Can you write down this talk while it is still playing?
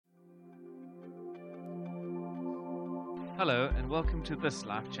Hello and welcome to this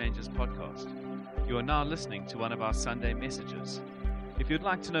Life Changes podcast. You are now listening to one of our Sunday messages. If you'd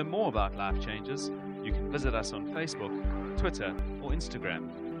like to know more about Life Changes, you can visit us on Facebook, Twitter, or Instagram.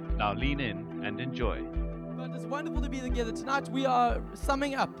 Now lean in and enjoy. But it's wonderful to be together. Tonight we are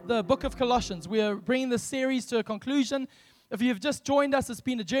summing up the book of Colossians. We are bringing this series to a conclusion. If you've just joined us, it's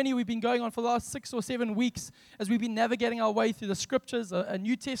been a journey we've been going on for the last 6 or 7 weeks as we've been navigating our way through the scriptures, a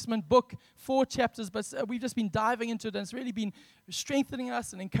New Testament book, 4 chapters, but we've just been diving into it, and it's really been strengthening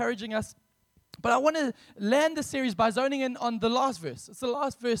us and encouraging us. But I want to land the series by zoning in on the last verse. It's the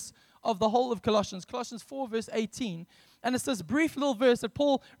last verse of the whole of Colossians, Colossians 4, verse 18. And it's this brief little verse that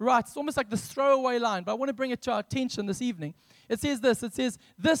Paul writes. It's almost like this throwaway line, but I want to bring it to our attention this evening. It says this. It says,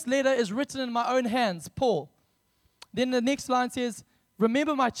 "This letter is written in my own hands, Paul." Then the next line says,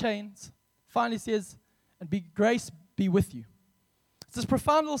 "Remember my chains." Finally says, "And grace be with you." It's this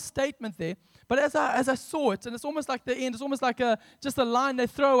profound little statement there. But as I saw it, and it's almost like the end, it's almost like just a line they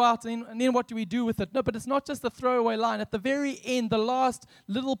throw out, and then what do we do with it? No, but it's not just a throwaway line. At the very end, the last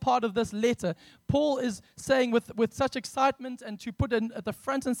little part of this letter, Paul is saying with such excitement and to put in at the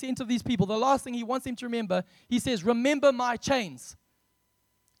front and center of these people, the last thing he wants them to remember, he says, "Remember my chains."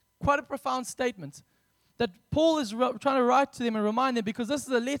 Quite a profound statement that Paul is trying to write to them and remind them, because this is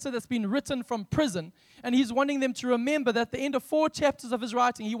a letter that's been written from prison, and he's wanting them to remember that at the end of 4 chapters of his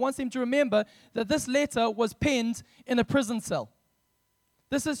writing, he wants them to remember that this letter was penned in a prison cell.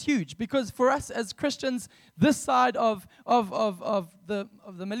 This is huge, because for us as Christians, this side of the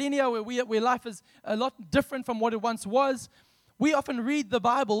millennia, where life is a lot different from what it once was, we often read the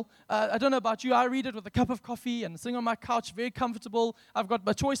Bible. I don't know about you. I read it with a cup of coffee and sitting on my couch, very comfortable. I've got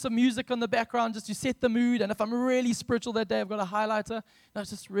my choice of music on the background just to set the mood. And if I'm really spiritual that day, I've got a highlighter. No, it's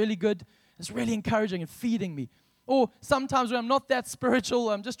just really good. It's really encouraging and feeding me. Or sometimes when I'm not that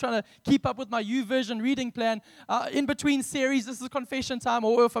spiritual, I'm just trying to keep up with my YouVersion reading plan. In between series, this is confession time.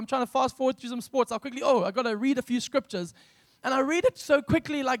 Or if I'm trying to fast forward through some sports, I'll quickly, I've got to read a few scriptures. And I read it so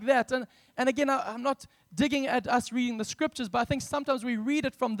quickly like that. And again, I'm not digging at us reading the scriptures, but I think sometimes we read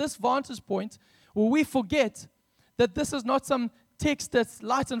it from this vantage point where we forget that this is not some text that's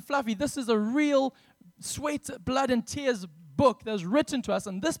light and fluffy. This is a real sweat, blood, and tears book that was written to us.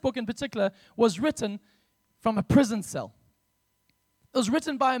 And this book in particular was written from a prison cell. It was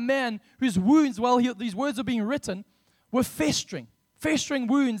written by a man whose wounds, while these words are being written, were festering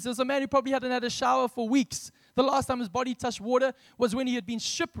wounds. There's a man who probably hadn't had a shower for weeks. The last time his body touched water was when he had been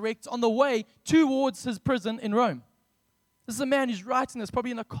shipwrecked on the way towards his prison in Rome. This is a man who's writing this,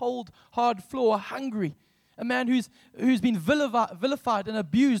 probably in a cold, hard floor, hungry. A man who's been vilified and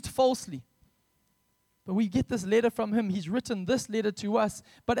abused falsely. But we get this letter from him. He's written this letter to us.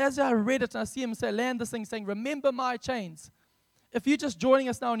 But as I read it, and I see him land this thing saying, "Remember my chains." If you're just joining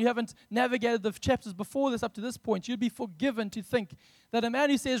us now and you haven't navigated the chapters before this up to this point, you'd be forgiven to think that a man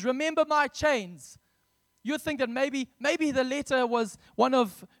who says, "Remember my chains," you'd think that maybe the letter was one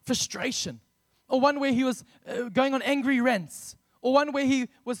of frustration, or one where he was going on angry rants, or one where he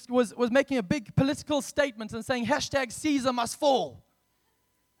was making a big political statement and saying, "Caesar must fall."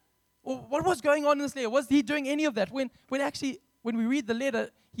 Or what was going on in this letter? Was he doing any of that? When we read the letter,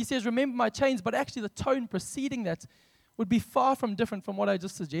 he says, "Remember my chains," but actually the tone preceding that would be far from different from what I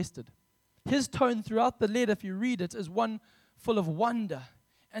just suggested. His tone throughout the letter, if you read it, is one full of wonder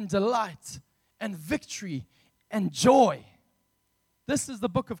and delight and victory and joy. This is the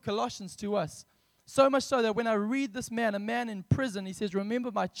book of Colossians to us. So much so that when I read this man, a man in prison, he says,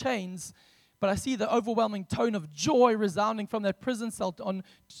 "Remember my chains," but I see the overwhelming tone of joy resounding from that prison cell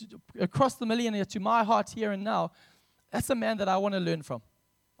across the millennia to my heart here and now. That's a man that I want to learn from.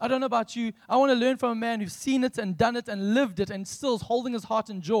 I don't know about you. I want to learn from a man who's seen it and done it and lived it and still is holding his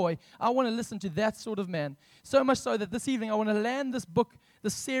heart in joy. I want to listen to that sort of man. So much so that this evening I want to land this book, the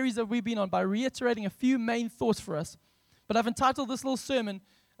series that we've been on, by reiterating a few main thoughts for us. But I've entitled this little sermon,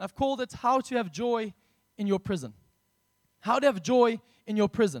 and I've called it "How to Have Joy in Your Prison." How to have joy in your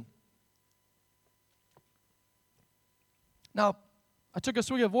prison. Now, I took a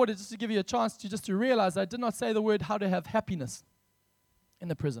swig of water just to give you a chance to realize I did not say the word "how to have happiness" in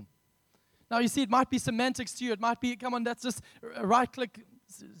the prison. Now, you see, it might be semantics to you. It might be, come on, that's just right-click,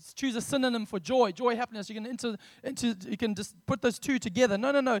 choose a synonym for joy, happiness. You can just put those two together.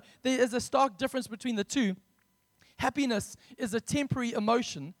 No. There is a stark difference between the two. Happiness is a temporary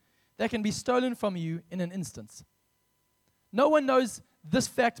emotion that can be stolen from you in an instant. No one knows this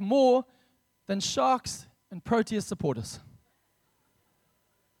fact more than Sharks and Proteas supporters.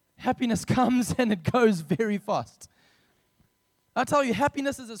 Happiness comes and it goes very fast. I tell you,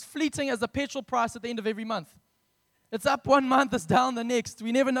 happiness is as fleeting as the petrol price at the end of every month. It's up one month, it's down the next.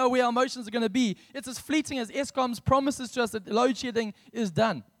 We never know where our emotions are going to be. It's as fleeting as Eskom's promises to us that load shedding is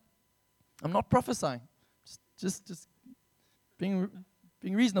done. I'm not prophesying. Just being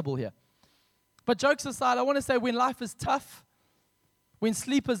reasonable here. But jokes aside, I want to say when life is tough, when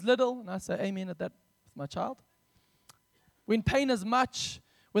sleep is little, and I say amen at that with my child. When pain is much,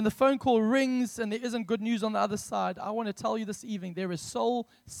 when the phone call rings and there isn't good news on the other side, I want to tell you this evening, there is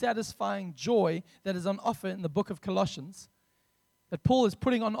soul-satisfying joy that is on offer in the book of Colossians, that Paul is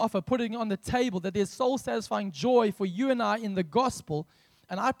putting on offer, putting on the table, that there's soul-satisfying joy for you and I in the gospel.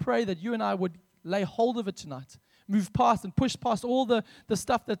 And I pray that you and I would lay hold of it tonight, move past and push past all the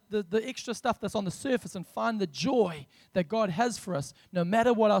stuff, the extra stuff that's on the surface, and find the joy that God has for us, no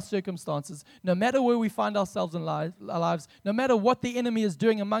matter what our circumstances, no matter where we find ourselves in our lives, no matter what the enemy is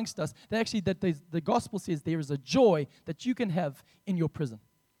doing amongst us, that the gospel says there is a joy that you can have in your prison.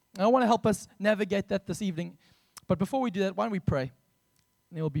 And I want to help us navigate that this evening. But before we do that, why don't we pray?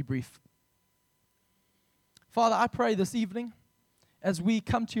 And it will be brief. Father, I pray this evening, as we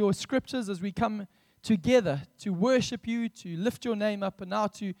come to your scriptures, as we come together to worship you, to lift your name up, and now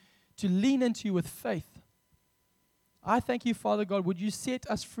to lean into you with faith. I thank you, Father God, would you set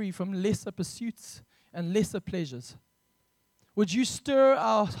us free from lesser pursuits and lesser pleasures? Would you stir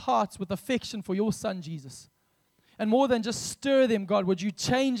our hearts with affection for your Son, Jesus? And more than just stir them, God, would you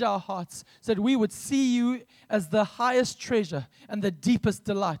change our hearts so that we would see you as the highest treasure and the deepest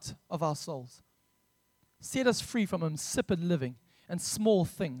delight of our souls? Set us free from insipid living and small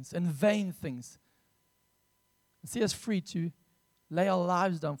things and vain things. And set us free to lay our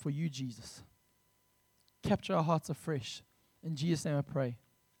lives down for you, Jesus. Capture our hearts afresh. In Jesus' name I pray.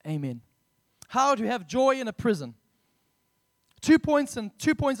 Amen. How to have joy in a prison. 2 points and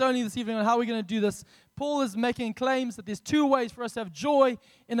 2 points only this evening on how we're going to do this. Paul is making claims that there's 2 ways for us to have joy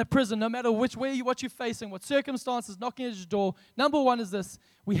in a prison, no matter what you're facing, what circumstances knocking at your door. Number 1 is this.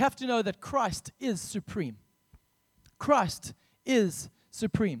 We have to know that Christ is supreme. Christ is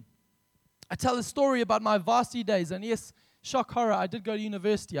supreme. I tell a story about my varsity days, and yes, shock horror, I did go to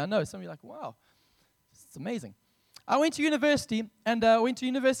university. I know, some of you are like, wow, it's amazing. I went to university, and went to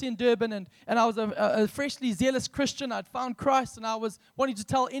university in Durban, and I was a freshly zealous Christian. I'd found Christ, and I was wanting to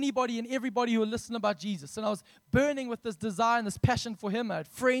tell anybody and everybody who would listen about Jesus. And I was burning with this desire and this passion for Him. I had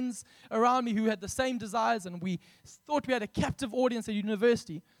friends around me who had the same desires, and we thought we had a captive audience at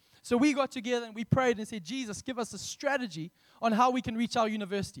university. So we got together and we prayed and said, Jesus, give us a strategy on how we can reach our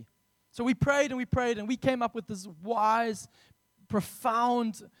university. So we prayed and we came up with this wise,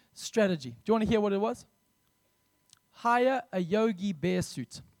 profound strategy. Do you want to hear what it was? Hire a Yogi Bear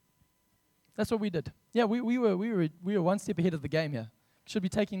suit. That's what we did. Yeah, we were one step ahead of the game here. Should be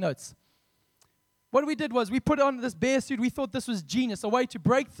taking notes. What we did was we put on this bear suit. We thought this was genius, a way to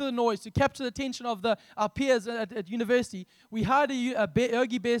break through the noise, to capture the attention of our peers at university. We hired a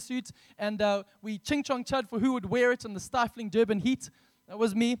Yogi Bear suit, and we ching-chong chud for who would wear it in the stifling Durban heat. That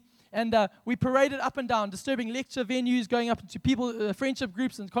was me. And we paraded up and down, disturbing lecture venues, going up into people, friendship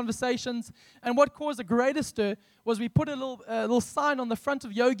groups and conversations. And what caused a greater stir was we put a little sign on the front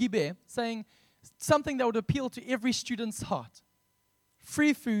of Yogi Bear saying something that would appeal to every student's heart.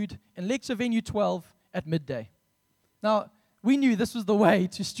 Free food in lecture venue 12 at midday. Now, we knew this was the way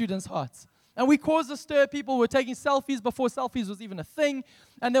to students' hearts. And we caused a stir. People were taking selfies before selfies was even a thing.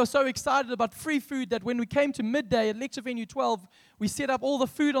 And they were so excited about free food that when we came to midday at lecture venue 12, we set up all the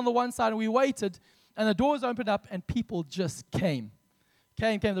food on the one side and we waited. And the doors opened up and people just came.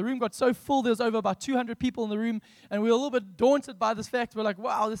 The room got so full, there was over about 200 people in the room. And we were a little bit daunted by this fact. We're like,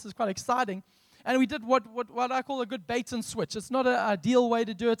 wow, this is quite exciting. And we did what I call a good bait and switch. It's not an ideal way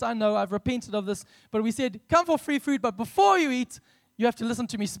to do it. I know, I've repented of this. But we said, come for free food, but before you eat, you have to listen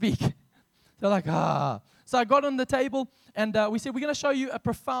to me speak. They're like, ah. So I got on the table, and we said, we're going to show you a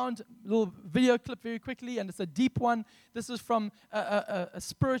profound little video clip very quickly, and it's a deep one. This is from a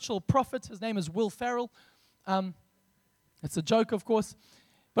spiritual prophet. His name is Will Ferrell. It's a joke, of course.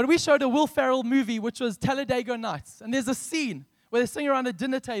 But we showed a Will Ferrell movie, which was Talladega Nights. And there's a scene where they're sitting around a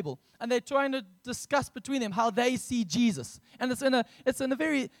dinner table, and they're trying to discuss between them how they see Jesus. And it's in a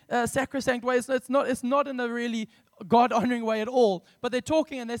very sacrosanct way. It's not in a really God-honoring way at all. But they're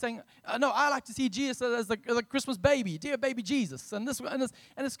talking, and they're saying, no, I like to see Jesus as the Christmas baby, dear baby Jesus. And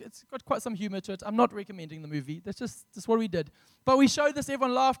it's got quite some humor to it. I'm not recommending the movie. That's just what we did. But we showed this,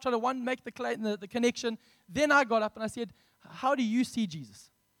 everyone laughed, tried to make the connection. Then I got up and I said, how do you see Jesus?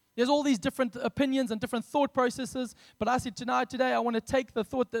 There's all these different opinions and different thought processes, but I said today I want to take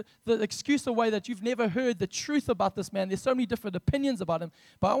the excuse away that you've never heard the truth about this man. There's so many different opinions about him,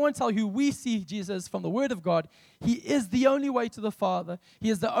 but I want to tell you who we see Jesus from the Word of God. He is the only way to the Father. He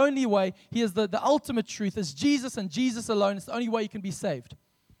is the only way. He is the ultimate truth. It's Jesus and Jesus alone. It's the only way you can be saved.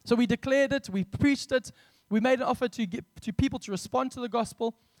 So we declared it, we preached it, we made an offer to people to respond to the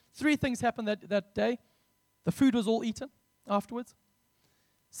gospel. 3 things happened that day. The food was all eaten afterwards.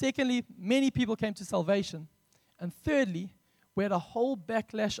 Secondly, many people came to salvation. And thirdly, we had a whole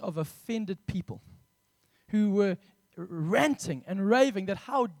backlash of offended people who were ranting and raving that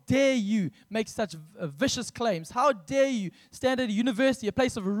how dare you make such vicious claims? How dare you stand at a university, a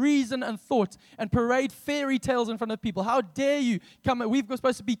place of reason and thought, and parade fairy tales in front of people? How dare you come? We're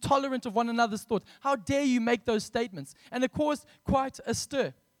supposed to be tolerant of one another's thought. How dare you make those statements? And it caused quite a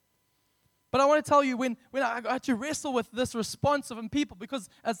stir. But I want to tell you, when I had to wrestle with this response of people, because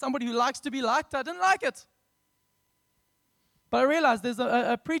as somebody who likes to be liked, I didn't like it. But I realized there's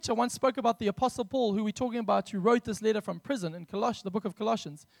a preacher once spoke about the Apostle Paul, who we're talking about, who wrote this letter from prison in the book of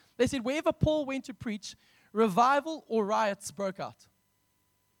Colossians. They said, wherever Paul went to preach, revival or riots broke out.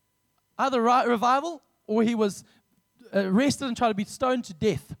 Either revival or he was arrested and tried to be stoned to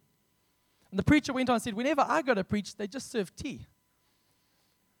death. And the preacher went on and said, whenever I go to preach, they just serve tea.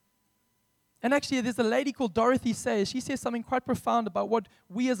 And actually, there's a lady called Dorothy Sayers. She says something quite profound about what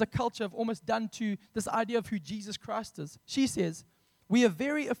we as a culture have almost done to this idea of who Jesus Christ is. She says, we have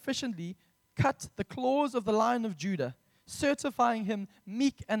very efficiently cut the claws of the Lion of Judah, certifying him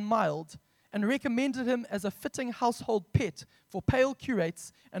meek and mild, and recommended him as a fitting household pet for pale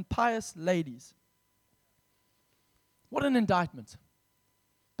curates and pious ladies. What an indictment.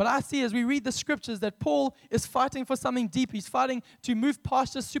 But I see as we read the scriptures that Paul is fighting for something deep. He's fighting to move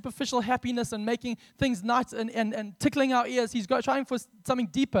past just superficial happiness and making things nice and tickling our ears. He's trying for something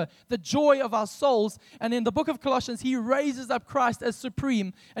deeper, the joy of our souls. And in the book of Colossians, he raises up Christ as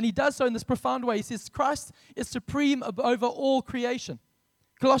supreme. And he does so in this profound way. He says, Christ is supreme over all creation.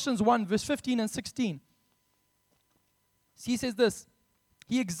 Colossians 1, verse 15 and 16. He says this,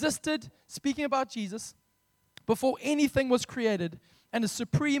 he existed, speaking about Jesus, before anything was created, and is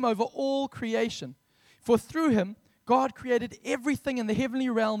supreme over all creation. For through him, God created everything in the heavenly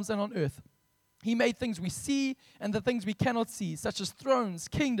realms and on earth. He made things we see and the things we cannot see, such as thrones,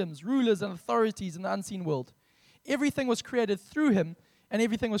 kingdoms, rulers, and authorities in the unseen world. Everything was created through him, and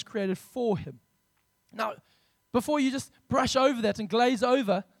everything was created for him. Now, before you just brush over that and glaze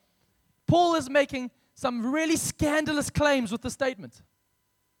over, Paul is making some really scandalous claims with the statement.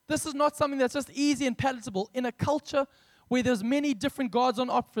 This is not something that's just easy and palatable in a culture where there's many different gods on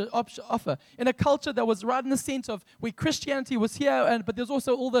offer, in a culture that was right in the center of where Christianity was here, but there's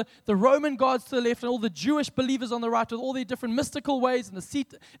also all the Roman gods to the left and all the Jewish believers on the right with all their different mystical ways and the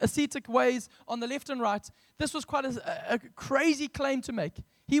ascetic ways on the left and right. This was quite a crazy claim to make.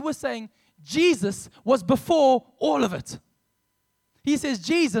 He was saying Jesus was before all of it. He says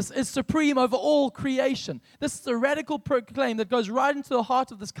Jesus is supreme over all creation. This is a radical claim that goes right into the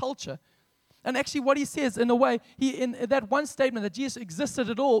heart of this culture. And actually what he says, in a way, in that one statement that Jesus existed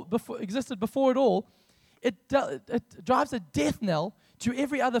before it all, it drives a death knell to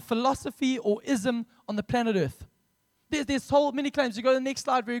every other philosophy or ism on the planet Earth. There's so many claims. You go to the next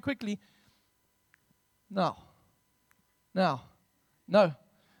slide very quickly. No.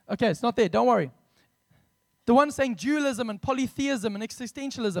 Okay, it's not there. Don't worry. The one saying dualism and polytheism and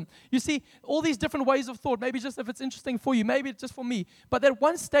existentialism. You see, all these different ways of thought, maybe just if it's interesting for you, maybe it's just for me. But that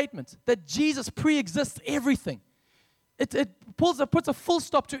one statement, that Jesus pre-exists everything, it puts a full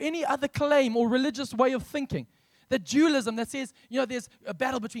stop to any other claim or religious way of thinking. That dualism that says, there's a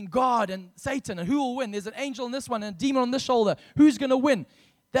battle between God and Satan and who will win. There's an angel on this one and a demon on this shoulder. Who's going to win?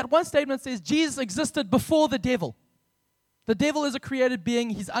 That one statement says Jesus existed before the devil. The devil is a created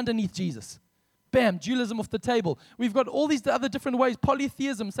being. He's underneath Jesus. Bam, dualism off the table. We've got all these other different ways.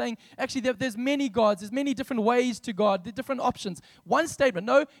 Polytheism, saying actually there's many gods. There's many different ways to God. There are different options. One statement,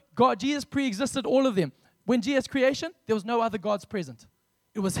 no, God, Jesus pre-existed all of them. When Jesus creation, there was no other gods present.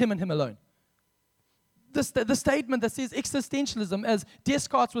 It was him and him alone. The statement that says existentialism, as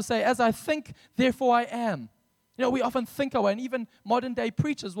Descartes would say, as I think, therefore I am. We often think our way, and even modern day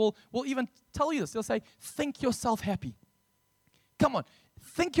preachers will even tell you this. They'll say, think yourself happy. Come on.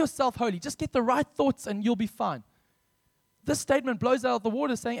 Think yourself holy. Just get the right thoughts and you'll be fine. This statement blows out of the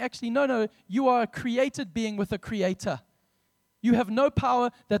water saying, actually, no, you are a created being with a creator. You have no power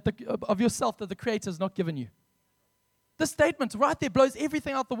of yourself that the creator has not given you. This statement right there blows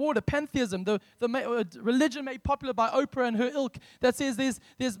everything out the water. Pantheism, the religion made popular by Oprah and her ilk, that says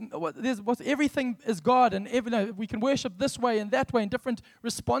everything is God, and we can worship this way and that way in different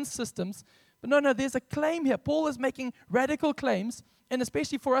response systems. But no, there's a claim here. Paul is making radical claims, and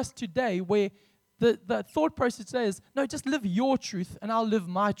especially for us today, where the thought process today is, no, just live your truth, and I'll live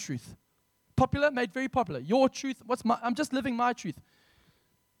my truth. Popular, made very popular. Your truth, I'm just living my truth.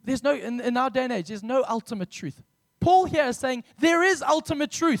 There's no, in our day and age, there's no ultimate truth. Paul here is saying there is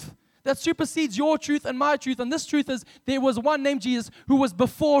ultimate truth that supersedes your truth and my truth. And this truth is there was one named Jesus who was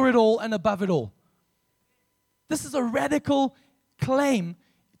before it all and above it all. This is a radical claim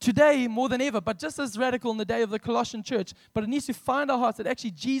today more than ever, but just as radical in the day of the Colossian church. But it needs to find our hearts that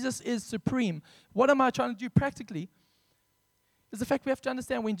actually Jesus is supreme. What am I trying to do practically? Is the fact we have to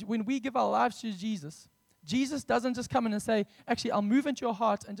understand when we give our lives to Jesus, Jesus doesn't just come in and say, actually, I'll move into your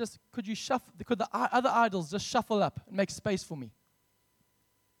heart and just, could the other idols just shuffle up and make space for me?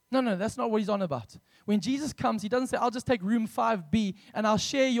 No, that's not what he's on about. When Jesus comes, he doesn't say, I'll just take room 5B and I'll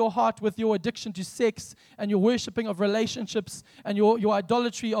share your heart with your addiction to sex and your worshiping of relationships and your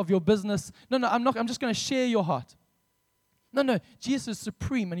idolatry of your business. No, I'm just going to share your heart. No, Jesus is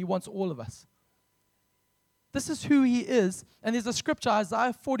supreme and he wants all of us. This is who he is. And there's a scripture,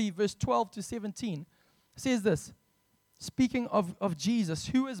 Isaiah 40, verse 12 to 17. Says this, speaking of Jesus,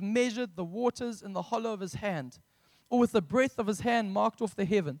 who has measured the waters in the hollow of his hand, or with the breadth of his hand marked off the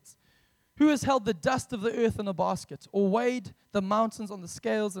heavens? Who has held the dust of the earth in a basket, or weighed the mountains on the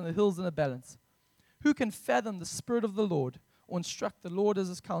scales and the hills in a balance? Who can fathom the Spirit of the Lord, or instruct the Lord as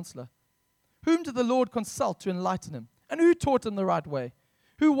his counselor? Whom did the Lord consult to enlighten him? And who taught him the right way?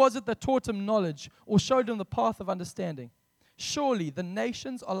 Who was it that taught him knowledge, or showed him the path of understanding? Surely the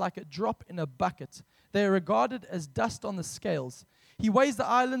nations are like a drop in a bucket. They are regarded as dust on the scales. He weighs the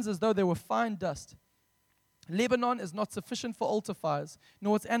islands as though they were fine dust. Lebanon is not sufficient for altar fires,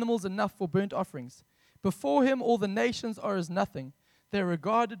 nor its animals enough for burnt offerings. Before him all the nations are as nothing. They are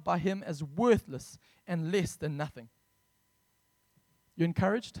regarded by him as worthless and less than nothing. You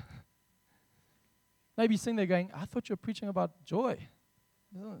encouraged? Maybe you're sitting there going, I thought you were preaching about joy.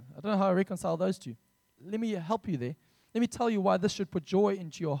 I don't know how I reconcile those two. Let me help you there. Let me tell you why this should put joy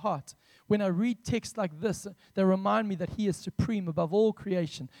into your heart. When I read texts like this, they remind me that he is supreme above all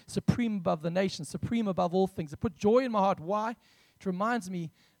creation, supreme above the nations, supreme above all things. It put joy in my heart. Why? It reminds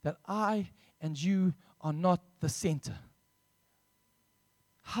me that I and you are not the center.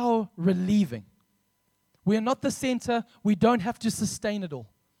 How relieving. We are not the center. We don't have to sustain it all.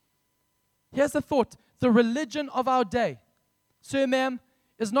 Here's the thought. The religion of our day, sir, ma'am,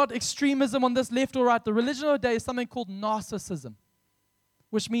 is not extremism on this left or right. The religion of the day is something called narcissism,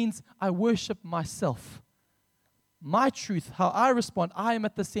 which means I worship myself. My truth, how I respond, I am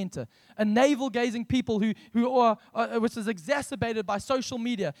at the center. A navel-gazing people who are, which is exacerbated by social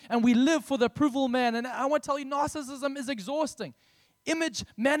media, and we live for the approval of man. And I want to tell you, narcissism is exhausting. Image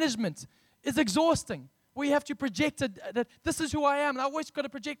management is exhausting. We have to project that this is who I am, and I always got to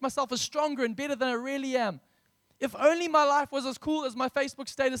project myself as stronger and better than I really am. If only my life was as cool as my Facebook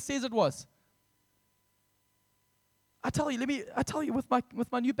status says it was. I tell you,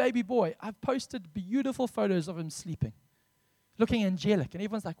 with my new baby boy, I've posted beautiful photos of him sleeping, looking angelic, and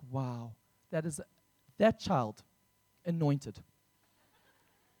everyone's like, wow, that child anointed.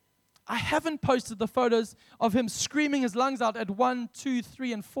 I haven't posted the photos of him screaming his lungs out at 1, 2,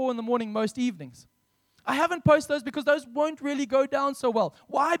 3, and 4 in the morning most evenings. I haven't posted those because those won't really go down so well.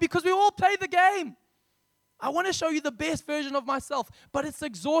 Why? Because we all play the game. I want to show you the best version of myself, but it's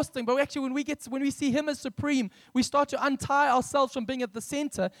exhausting. But actually, when we see him as supreme, we start to untie ourselves from being at the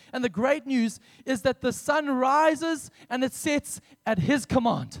center. And the great news is that the sun rises and it sets at his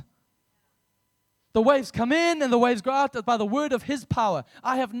command. The waves come in and the waves go out by the word of his power.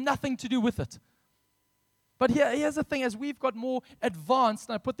 I have nothing to do with it. But here's the thing, as we've got more advanced,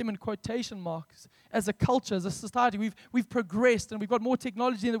 and I put them in quotation marks, as a culture, as a society, we've progressed, and we've got more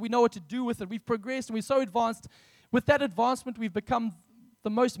technology that we know what to do with it. We've progressed, and we're so advanced. With that advancement, we've become the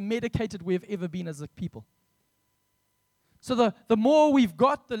most medicated we've ever been as a people. So the more we've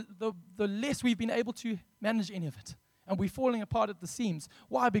got, the less we've been able to manage any of it. And we're falling apart at the seams.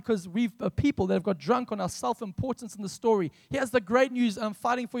 Why? Because we've people that have got drunk on our self-importance in the story. Here's the great news, and I'm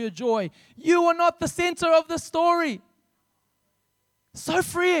fighting for your joy. You are not the center of the story. So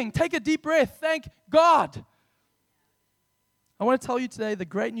freeing. Take a deep breath. Thank God. I want to tell you today, the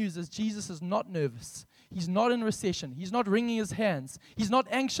great news is Jesus is not nervous. He's not in recession. He's not wringing his hands. He's not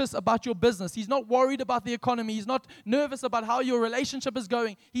anxious about your business. He's not worried about the economy. He's not nervous about how your relationship is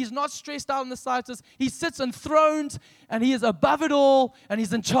going. He's not stressed out in the slightest. He sits enthroned, and he is above it all, and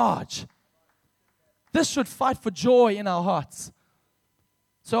he's in charge. This should fight for joy in our hearts.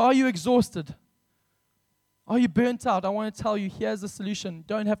 So are you exhausted? Are you burnt out? I want to tell you, here's the solution. You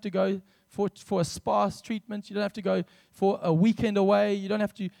don't have to go for a spa treatment. You don't have to go for a weekend away. You don't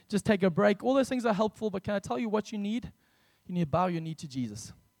have to just take a break. All those things are helpful, but can I tell you what you need? You need to bow your knee to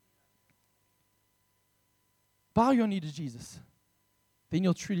Jesus. Bow your knee to Jesus. Then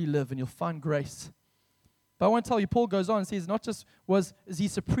you'll truly live and you'll find grace. But I want to tell you, Paul goes on and says, not just is he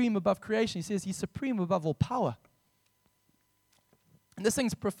supreme above creation, he says he's supreme above all power. And this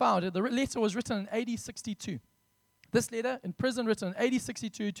thing's profound. The letter was written in AD 62. This letter in prison written in AD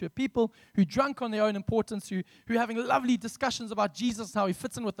 62 to a people who drunk on their own importance, who are having lovely discussions about Jesus, how he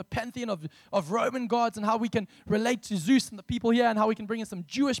fits in with the pantheon of Roman gods, and how we can relate to Zeus and the people here, and how we can bring in some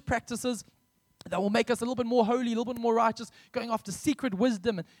Jewish practices that will make us a little bit more holy, a little bit more righteous, going after secret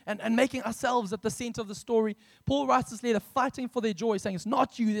wisdom and making ourselves at the center of the story. Paul writes this letter fighting for their joy, saying, it's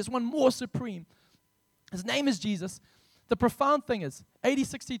not you, there's one more supreme. His name is Jesus. The profound thing is, AD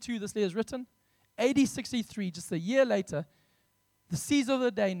 62, this letter is written. AD 63, just a year later, the Caesar of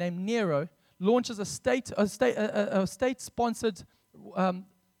the day named Nero launches a state-sponsored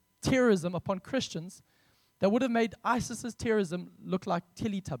terrorism upon Christians that would have made ISIS's terrorism look like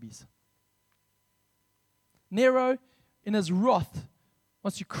Teletubbies. Nero, in his wrath,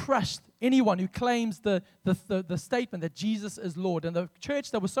 wants to crush anyone who claims the statement that Jesus is Lord. And the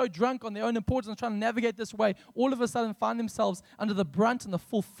church that was so drunk on their own importance and trying to navigate this way, all of a sudden find themselves under the brunt and the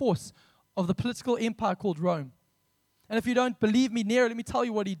full force of the political empire called Rome. And if you don't believe me, Nero, let me tell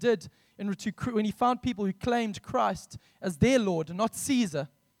you what he did when he found people who claimed Christ as their Lord and not Caesar,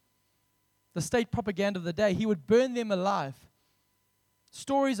 the state propaganda of the day. He would burn them alive.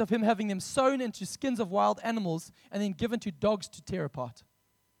 Stories of him having them sewn into skins of wild animals and then given to dogs to tear apart.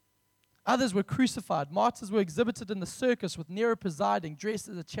 Others were crucified. Martyrs were exhibited in the circus with Nero presiding, dressed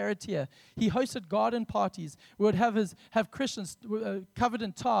as a charioteer. He hosted garden parties where he would have Christians covered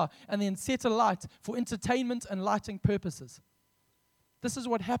in tar and then set alight for entertainment and lighting purposes. This is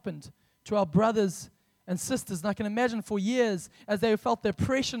what happened to our brothers and sisters. And I can imagine for years, as they felt the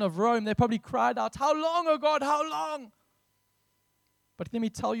oppression of Rome, they probably cried out, "How long, oh God, how long?" But let me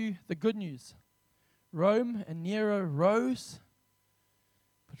tell you the good news. Rome and Nero rose,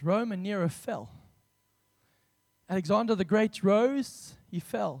 but Rome and Nero fell. Alexander the Great rose, he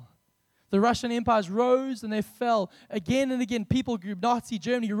fell. The Russian empires rose and they fell. Again and again, people group Nazi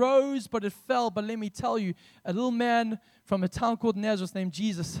Germany rose, but it fell. But let me tell you, a little man from a town called Nazareth named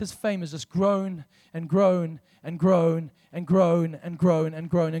Jesus, his fame has just grown and grown and grown and grown and grown and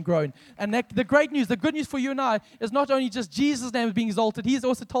grown and grown. And the great news, the good news for you and I, is not only just Jesus' name is being exalted. He's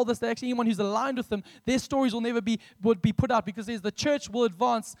also told us that actually anyone who's aligned with him, their stories will never be put out, because the church will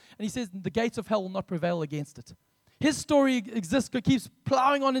advance, and he says the gates of hell will not prevail against it. His story exists, keeps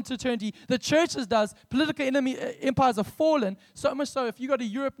plowing on into eternity. The churches does. Political empires have fallen. So much so, if you go to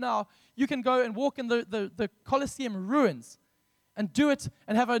Europe now, you can go and walk in the Colosseum ruins and do it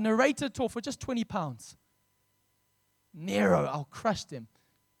and have a narrated tour for just £20. Nero, I'll crush them.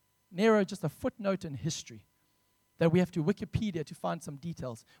 Nero, just a footnote in history that we have to Wikipedia to find some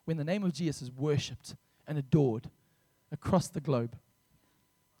details when the name of Jesus is worshipped and adored across the globe.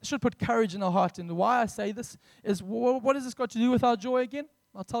 It should put courage in our heart. And why I say this is, what has this got to do with our joy again?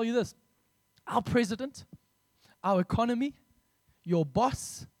 I'll tell you this. Our president, our economy, your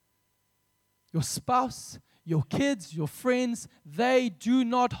boss, your spouse, your kids, your friends, they do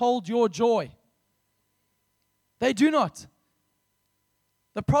not hold your joy. They do not.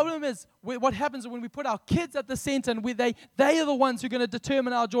 The problem is what happens when we put our kids at the center and they are the ones who are going to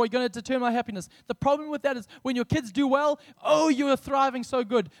determine our joy, going to determine our happiness. The problem with that is when your kids do well, oh, you are thriving so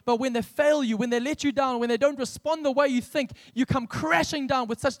good. But when they fail you, when they let you down, when they don't respond the way you think, you come crashing down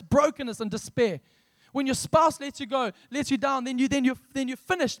with such brokenness and despair. When your spouse lets you down, then you're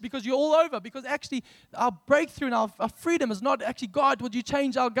finished because you're all over. Because actually, our breakthrough and our freedom is not actually, God, would you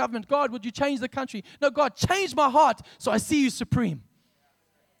change our government? God, would you change the country? No, God, change my heart so I see you supreme.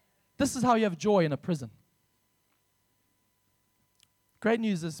 This is how you have joy in a prison. Great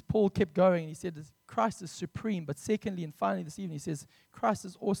news is Paul kept going. He said Christ is supreme. But secondly and finally this evening, he says Christ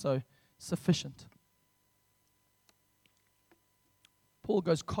is also sufficient. Paul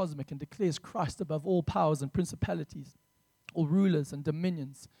goes cosmic and declares Christ above all powers and principalities, all rulers and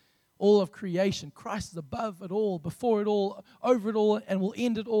dominions, all of creation. Christ is above it all, before it all, over it all, and will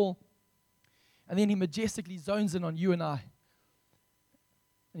end it all. And then he majestically zones in on you and I.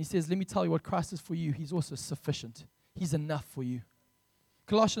 And he says, let me tell you what Christ is for you. He's also sufficient. He's enough for you.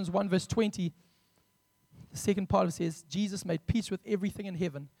 Colossians 1 verse 20, the second part of it says, Jesus made peace with everything in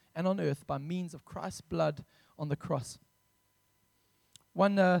heaven and on earth by means of Christ's blood on the cross.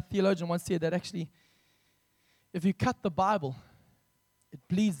 One theologian once said that actually if you cut the Bible, it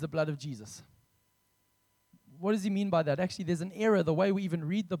bleeds the blood of Jesus. What does he mean by that? Actually, there's an error the way we even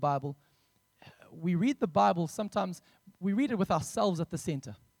read the Bible. We read the Bible, sometimes we read it with ourselves at the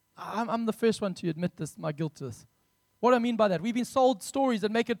center. I'm the first one to admit this, my guilt to this. What do I mean by that? We've been sold stories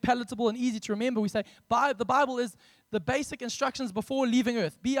that make it palatable and easy to remember. We say, the Bible is the basic instructions before leaving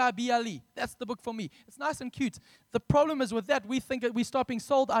earth. B-I-B-L-E. That's the book for me. It's nice and cute. The problem is with that, we think that we start being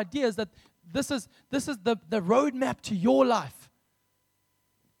sold ideas that this is the roadmap to your life.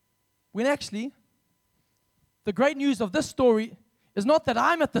 When actually, the great news of this story is not that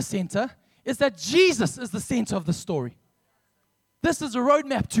I'm at the center, it's that Jesus is the center of the story. This is a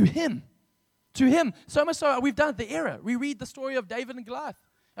roadmap to Him. To Him. So much so, we've done the error. We read the story of David and Goliath,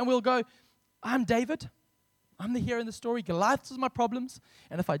 and we'll go, I'm David. I'm the hero in the story. Goliath is my problems.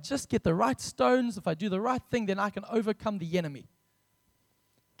 And if I just get the right stones, if I do the right thing, then I can overcome the enemy.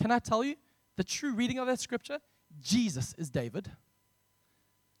 Can I tell you, the true reading of that scripture, Jesus is David.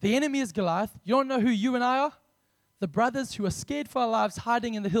 The enemy is Goliath. You don't know who you and I are? The brothers who are scared for our lives,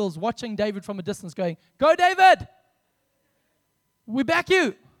 hiding in the hills, watching David from a distance, going, go David! We back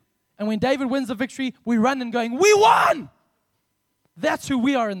you! And when David wins the victory, we run and going, we won! That's who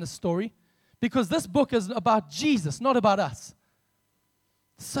we are in this story. Because this book is about Jesus, not about us.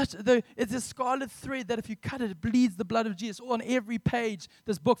 It's a scarlet thread that if you cut it, it bleeds the blood of Jesus. On every page,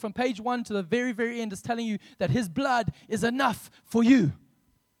 this book, from page 1 to the very, very end, is telling you that His blood is enough for you.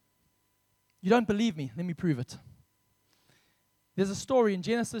 You don't believe me? Let me prove it. There's a story in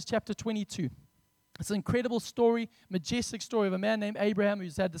Genesis chapter 22. It's an incredible story, majestic story of a man named Abraham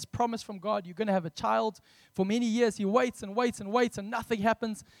who's had this promise from God. You're going to have a child. For many years, he waits and waits and waits, and nothing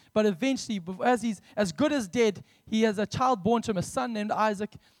happens. But eventually, as he's as good as dead, he has a child born to him, a son named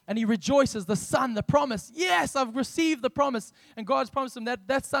Isaac, and he rejoices, the son, the promise. Yes, I've received the promise. And God's promised him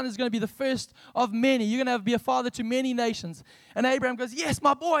that son is going to be the first of many. You're going to be a father to many nations. And Abraham goes, yes,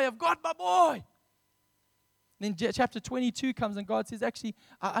 my boy, I've got my boy. Then chapter 22 comes and God says, actually,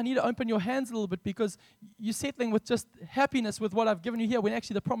 I need to open your hands a little bit because you're settling with just happiness with what I've given you here when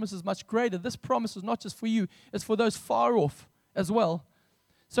actually the promise is much greater. This promise is not just for you, it's for those far off as well.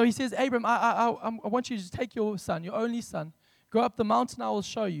 So he says, Abram, I want you to take your son, your only son, go up the mountain I will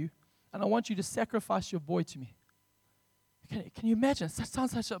show you, and I want you to sacrifice your boy to me. Can you imagine? That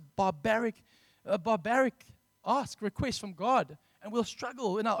sounds such a barbaric request from God. And we'll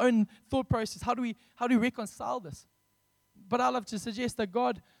struggle in our own thought process. How do we reconcile this? But I love to suggest that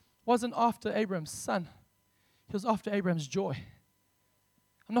God wasn't after Abraham's son. He was after Abraham's joy.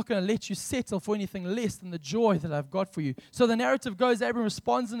 I'm not going to let you settle for anything less than the joy that I've got for you. So the narrative goes, Abraham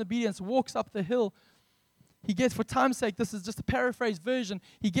responds in obedience, walks up the hill. He gets, for time's sake, this is just a paraphrased version,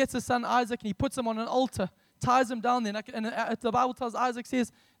 he gets his son Isaac and he puts him on an altar, ties him down there. And the Bible tells Isaac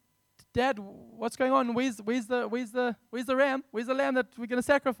says, Dad, what's going on? Where's the ram? Where's the lamb that we're going to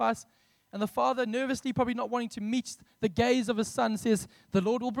sacrifice? And the father, nervously, probably not wanting to meet the gaze of his son, says, the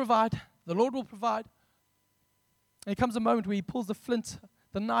Lord will provide. The Lord will provide. And there comes a moment where he pulls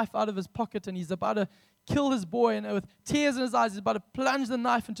the knife out of his pocket, and he's about to kill his boy. And with tears in his eyes, he's about to plunge the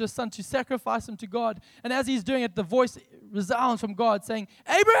knife into his son to sacrifice him to God. And as he's doing it, the voice resounds from God saying,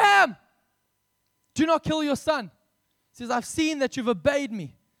 Abraham, do not kill your son. He says, I've seen that you've obeyed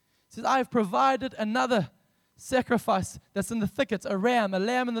me. He says, I have provided another sacrifice that's in the thicket, a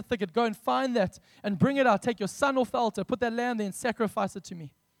lamb in the thicket. Go and find that and bring it out. Take your son off the altar, put that lamb there and sacrifice it to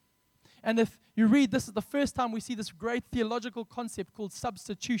me. And if you read, this is the first time we see this great theological concept called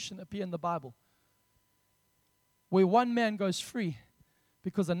substitution appear in the Bible, where one man goes free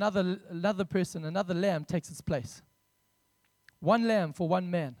because another lamb takes its place. One lamb for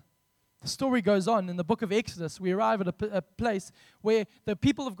one man. The story goes on in the book of Exodus. We arrive at a place where the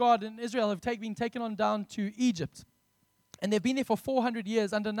people of God in Israel have been taken on down to Egypt. And they've been there for 400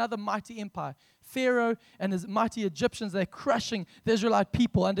 years under another mighty empire. Pharaoh and his mighty Egyptians, they're crushing the Israelite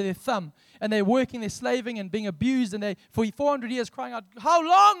people under their thumb. And they're working, they're slaving and being abused. And they, for 400 years, crying out, how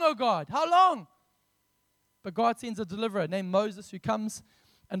long, oh God? How long? But God sends a deliverer named Moses who comes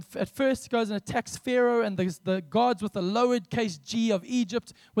and at first goes and attacks Pharaoh and the gods with the lowered case G of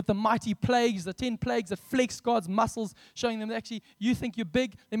Egypt with the mighty plagues, the 10 plagues that flex God's muscles, showing them that actually, you think you're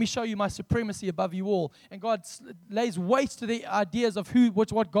big, let me show you my supremacy above you all. And God lays waste to the ideas of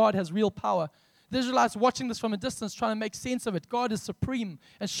what God has real power. The Israelites watching this from a distance, trying to make sense of it. God is supreme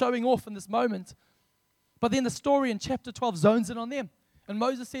and showing off in this moment. But then the story in chapter 12 zones in on them. And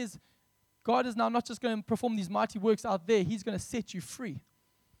Moses says, God is now not just going to perform these mighty works out there, He's going to set you free.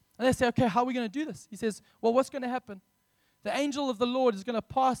 And they say, okay, how are we going to do this? He says, well, what's going to happen? The angel of the Lord is going to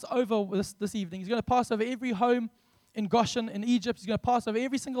pass over this evening. He's going to pass over every home in Goshen, in Egypt. He's going to pass over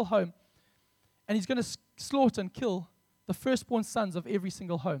every single home. and he's going to slaughter and kill the firstborn sons of every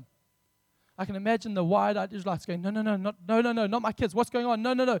single home. I can imagine the wide-eyed Israelites going, no, not my kids. What's going on?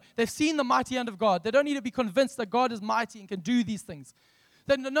 No. They've seen the mighty hand of God. They don't need to be convinced that God is mighty and can do these things.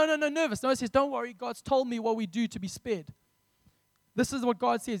 They're nervous. No, he says, don't worry. God's told me what we do to be spared. This is what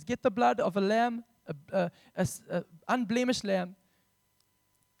God says. Get the blood of a lamb, a unblemished lamb,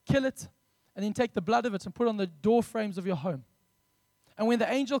 kill it, and then take the blood of it and put it on the door frames of your home. And when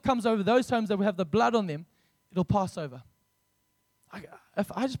the angel comes over those homes that will have the blood on them, it'll pass over. If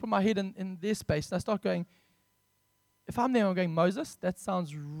I just put my head in their space and I start going, if I'm there, I'm going, Moses, that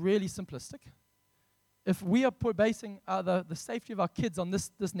sounds really simplistic. If we are basing the safety of our kids on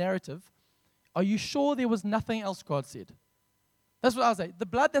this narrative, are you sure there was nothing else God said? That's what I was saying. The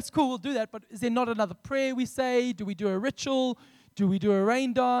blood, that's cool, we'll do that, but is there not another prayer we say? Do we do a ritual? Do we do a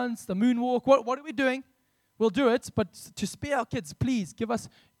rain dance, the moonwalk? What are we doing? We'll do it, but to spare our kids, please give us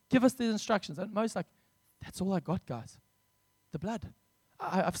these instructions. And Moses like, that's all I got, guys. The blood.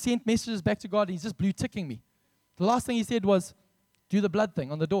 I've sent messages back to God, and he's just blue ticking me. The last thing he said was, do the blood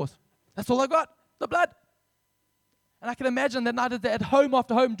thing on the doors. That's all I got, the blood. And I can imagine that night at home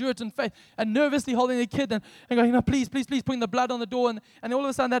after home, do it in faith, and nervously holding the kid and going, please, putting the blood on the door. And all of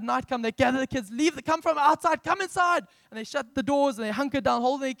a sudden that night come, they gather the kids, come from outside, come inside. And they shut the doors and they hunker down,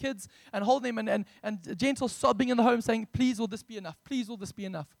 holding their kids and holding them and gentle sobbing in the home saying, please, will this be enough? Please, will this be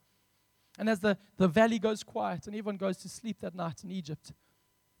enough? And as the valley goes quiet and everyone goes to sleep that night in Egypt,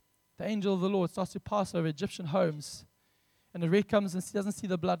 the angel of the Lord starts to pass over Egyptian homes. And the red comes and doesn't see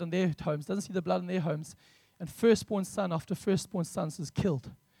the blood on their homes, doesn't see the blood on their homes. And firstborn son after firstborn son is killed.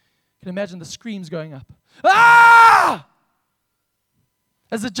 You can imagine the screams going up. Ah!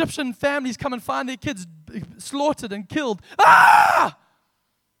 As Egyptian families come and find their kids slaughtered and killed. Ah!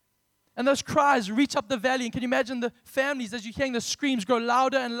 And those cries reach up the valley. And can you imagine the families as you're hearing the screams grow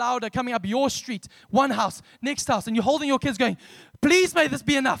louder and louder coming up your street, one house, next house. And you're holding your kids going, please may this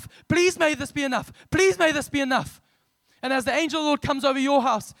be enough. Please may this be enough. Please may this be enough. And as the angel of the Lord comes over your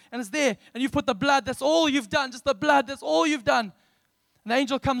house and is there and you've put the blood, that's all you've done, just the blood, that's all you've done. And the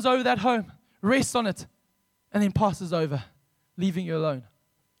angel comes over that home, rests on it, and then passes over, leaving you alone.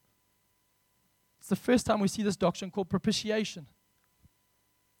 It's the first time we see this doctrine called propitiation,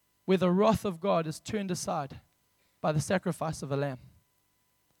 where the wrath of God is turned aside by the sacrifice of a lamb.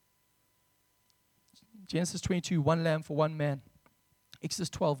 Genesis 22, one lamb for one man. Exodus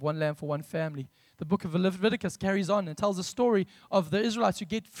 12, one lamb for one family. The book of Leviticus carries on and tells a story of the Israelites who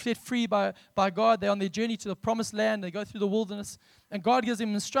get set free by God. They're on their journey to the promised land. They go through the wilderness. And God gives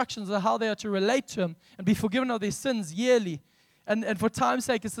them instructions on how they are to relate to Him and be forgiven of their sins yearly. And for time's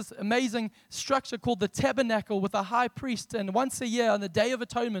sake, it's this amazing structure called the tabernacle with a high priest. And once a year, on the Day of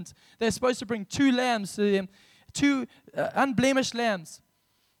Atonement, they're supposed to bring two lambs to them, two unblemished lambs.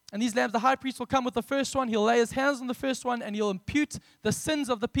 And these lambs, the high priest will come with the first one. He'll lay his hands on the first one, and he'll impute the sins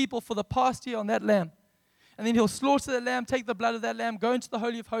of the people for the past year on that lamb. And then he'll slaughter the lamb, take the blood of that lamb, go into the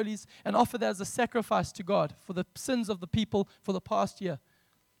Holy of Holies, and offer that as a sacrifice to God for the sins of the people for the past year.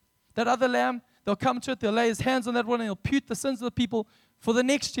 That other lamb, they'll come to it, they'll lay his hands on that one, and he'll impute the sins of the people for the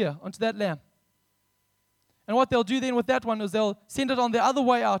next year onto that lamb. And what they'll do then with that one is they'll send it on the other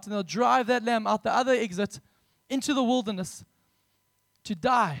way out, and they'll drive that lamb out the other exit into the wilderness to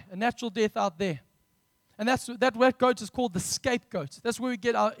die, a natural death out there. And that goat is called the scapegoat. That's where we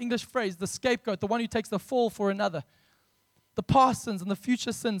get our English phrase, the scapegoat, the one who takes the fall for another. The past sins and the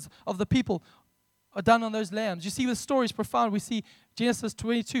future sins of the people are done on those lambs. You see, the story is profound. We see Genesis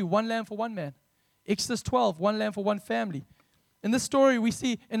 22, one lamb for one man. Exodus 12, one lamb for one family. In this story, we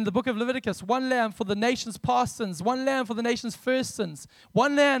see in the book of Leviticus, one lamb for the nation's past sins, one lamb for the nation's first sins,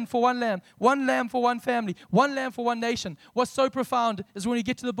 one lamb for one lamb for one family, one lamb for one nation. What's so profound is when we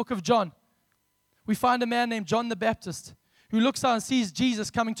get to the book of John, we find a man named John the Baptist who looks out and sees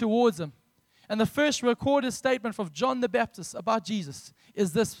Jesus coming towards him. And the first recorded statement from John the Baptist about Jesus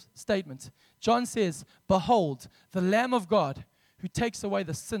is this statement. John says, "Behold, the Lamb of God who takes away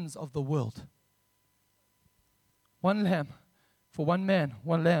the sins of the world." One lamb for one man,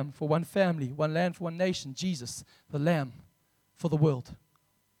 one lamb for one family, one lamb for one nation. Jesus, the Lamb for the world.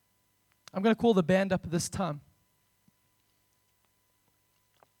 I'm going to call the band up at this time.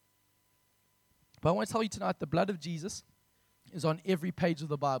 But I want to tell you tonight, the blood of Jesus is on every page of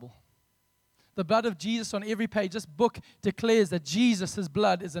the Bible. The blood of Jesus on every page. This book declares that Jesus'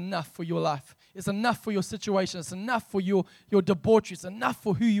 blood is enough for your life. It's enough for your situation. It's enough for your debauchery. It's enough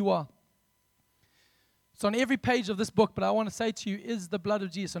for who you are. It's on every page of this book, but I want to say to you, is the blood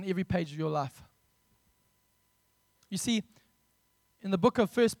of Jesus on every page of your life? You see, in the book of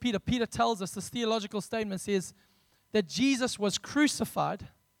 1 Peter, Peter tells us, this theological statement says that Jesus was crucified,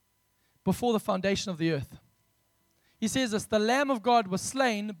 before the foundation of the earth. He says this, the Lamb of God was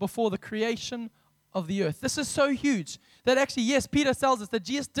slain before the creation of the earth. This is so huge that actually, yes, Peter tells us that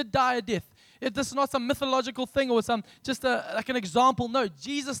Jesus did die a death. This is not some mythological thing or some just like an example. No,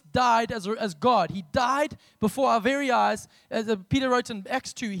 Jesus died as God. He died before our very eyes. As Peter wrote in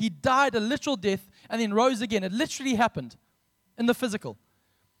Acts 2, he died a literal death and then rose again. It literally happened in the physical.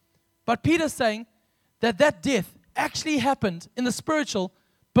 But Peter's saying that death actually happened in the spiritual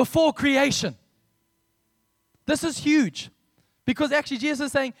before creation. This is huge. Because actually Jesus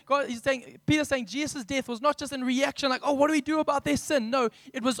is saying, Peter's saying Jesus' death was not just in reaction like, oh, what do we do about their sin? No,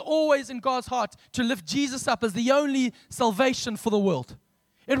 it was always in God's heart to lift Jesus up as the only salvation for the world.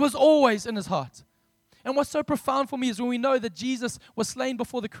 It was always in his heart. And what's so profound for me is when we know that Jesus was slain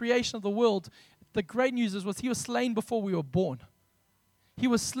before the creation of the world, the great news is he was slain before we were born. He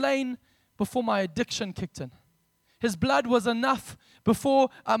was slain before my addiction kicked in. His blood was enough before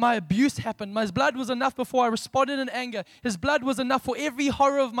my abuse happened. His blood was enough before I responded in anger. His blood was enough for every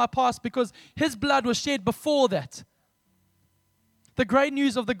horror of my past because his blood was shed before that. The great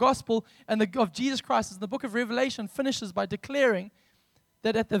news of the gospel and of Jesus Christ is the book of Revelation finishes by declaring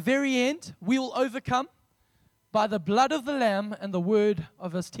that at the very end we will overcome by the blood of the Lamb and the word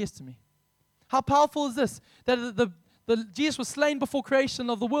of his testimony. How powerful is this? That Jesus was slain before creation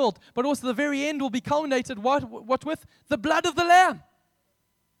of the world, but also the very end will be culminated what with? The blood of the Lamb.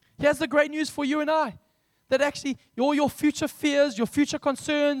 Here's the great news for you and I, that actually all your future fears, your future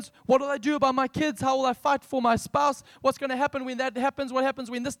concerns, what will I do about my kids, how will I fight for my spouse, what's going to happen when that happens, what happens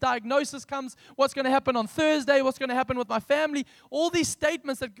when this diagnosis comes, what's going to happen on Thursday, what's going to happen with my family, all these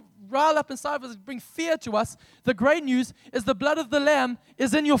statements that rile up inside of us, bring fear to us. The great news is the blood of the Lamb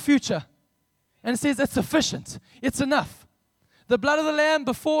is in your future. And it says it's sufficient. It's enough. The blood of the Lamb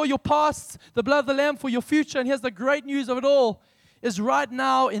before your past, the blood of the Lamb for your future. And here's the great news of it all, is right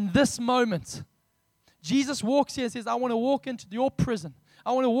now in this moment. Jesus walks here and says, I want to walk into your prison.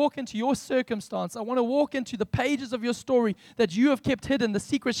 I want to walk into your circumstance. I want to walk into the pages of your story that you have kept hidden, the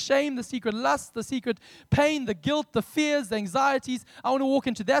secret shame, the secret lust, the secret pain, the guilt, the fears, the anxieties. I want to walk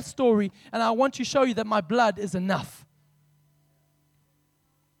into that story, and I want to show you that my blood is enough.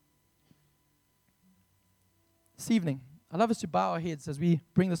 This evening, I'd love us to bow our heads as we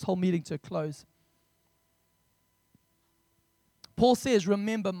bring this whole meeting to a close. Paul says,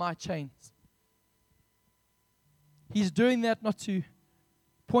 remember my chains. He's doing that not to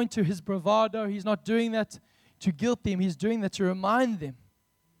point to his bravado. He's not doing that to guilt them. He's doing that to remind them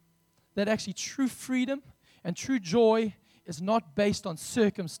that actually true freedom and true joy is not based on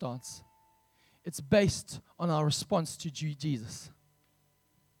circumstance. It's based on our response to Jesus.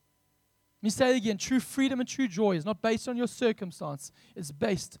 Let me say it again. True freedom and true joy is not based on your circumstance. It's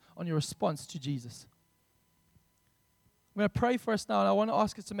based on your response to Jesus. I'm going to pray for us now, and I want to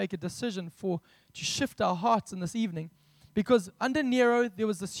ask us to make a decision to shift our hearts in this evening. Because under Nero, there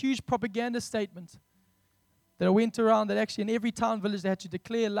was this huge propaganda statement that went around that actually in every town, village, they had to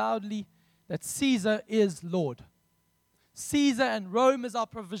declare loudly that Caesar is Lord. Caesar and Rome is our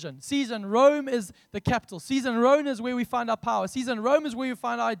provision. Caesar and Rome is the capital. Caesar and Rome is where we find our power. Caesar and Rome is where we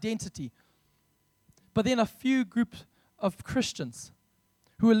find our identity. But then a few groups of Christians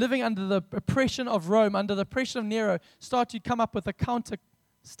who were living under the oppression of Rome, under the oppression of Nero, start to come up with a counter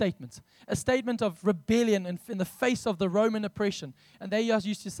statement, a statement of rebellion in the face of the Roman oppression. And they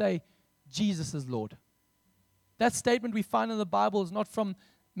used to say, Jesus is Lord. That statement we find in the Bible is not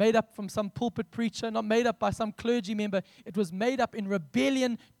made up from some pulpit preacher, not made up by some clergy member. It was made up in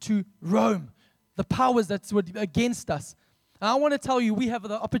rebellion to Rome, the powers that were against us. And I want to tell you, we have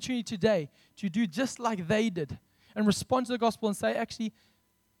the opportunity today to do just like they did and respond to the gospel and say, actually,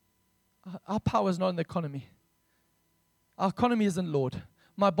 our power is not in the economy. Our economy isn't Lord.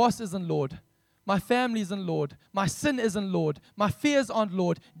 My boss isn't Lord. My family isn't Lord. My sin isn't Lord. My fears aren't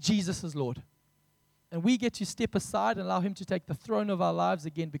Lord. Jesus is Lord. And we get to step aside and allow him to take the throne of our lives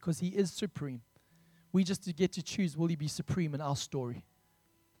again because he is supreme. We just get to choose, will he be supreme in our story?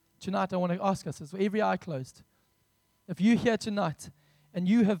 Tonight, I want to ask us, with every eye closed, if you're here tonight and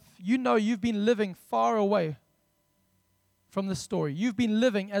you've been living far away from the story, you've been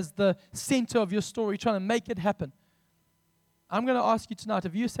living as the center of your story, trying to make it happen, I'm going to ask you tonight,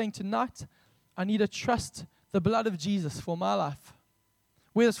 if you're saying tonight, I need to trust the blood of Jesus for my life,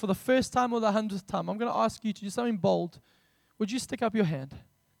 whether it's for the first time or the 100th time, I'm going to ask you to do something bold. Would you stick up your hand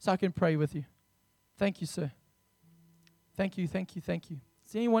so I can pray with you? Thank you, sir. Thank you, thank you, thank you.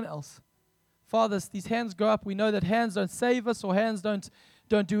 Is there anyone else? Fathers, these hands go up. We know that hands don't save us or hands don't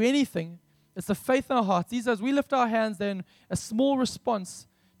do anything. It's the faith in our hearts. These, as we lift our hands, then a small response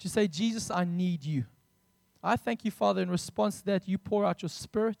to say, Jesus, I need you. I thank you, Father, in response to that, you pour out your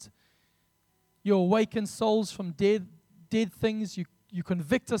Spirit You awaken souls from dead things. You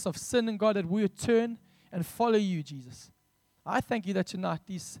convict us of sin, and God, that we would turn and follow you, Jesus. I thank you that tonight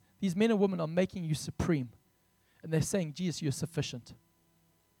these men and women are making you supreme. And they're saying, Jesus, you're sufficient.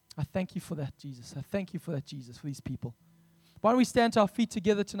 I thank you for that, Jesus. I thank you for that, Jesus, for these people. Why don't we stand to our feet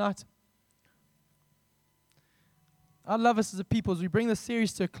together tonight? I'd love us as a people, as we bring this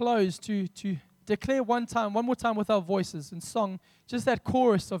series to a close, to declare one more time with our voices in song, just that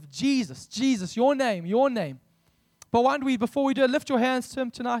chorus of Jesus, Jesus, your name, your name. But why don't we, before we do it, lift your hands to Him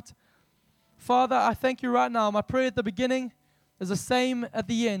tonight. Father, I thank you right now. My prayer at the beginning is the same at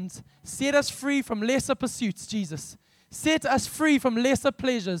the end. Set us free from lesser pursuits, Jesus. Set us free from lesser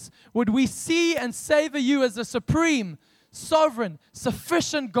pleasures. Would we see and savor you as the supreme, sovereign,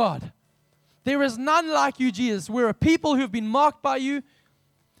 sufficient God? There is none like you, Jesus. We're a people who have been marked by you,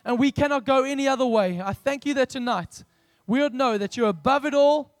 and we cannot go any other way. I thank you that tonight we would know that you're above it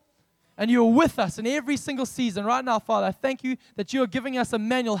all, and you're with us in every single season. Right now, Father, I thank you that you are giving us a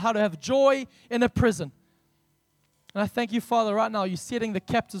manual how to have joy in a prison. And I thank you, Father, right now you're setting the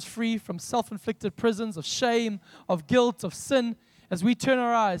captives free from self-inflicted prisons of shame, of guilt, of sin, as we turn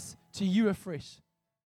our eyes to you afresh.